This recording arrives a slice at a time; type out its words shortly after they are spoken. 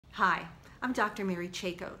Hi, I'm Dr. Mary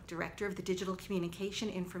Chayko, Director of the Digital Communication,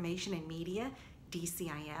 Information and Media,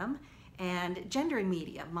 DCIM, and Gender and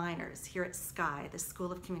Media minors here at SCI, the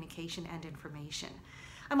School of Communication and Information.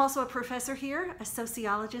 I'm also a professor here, a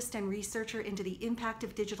sociologist and researcher into the impact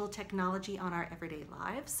of digital technology on our everyday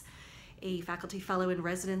lives, a faculty fellow in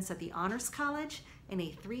residence at the Honors College, and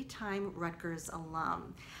a 3-time Rutgers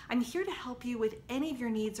alum. I'm here to help you with any of your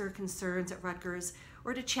needs or concerns at Rutgers,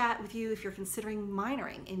 or to chat with you if you're considering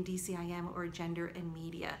minoring in DCIM or Gender and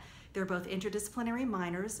Media. They're both interdisciplinary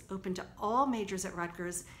minors, open to all majors at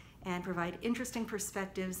Rutgers, and provide interesting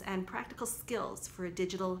perspectives and practical skills for a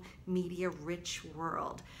digital media-rich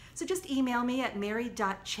world. So just email me at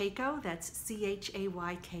mary.chayko, that's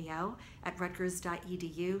C-H-A-Y-K-O, at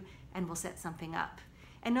rutgers.edu, and we'll set something up.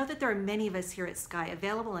 And know that there are many of us here at SCI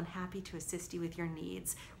available and happy to assist you with your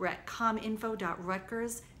needs. We're at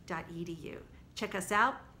cominfo.rutgers.edu. Check us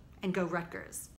out and go Rutgers.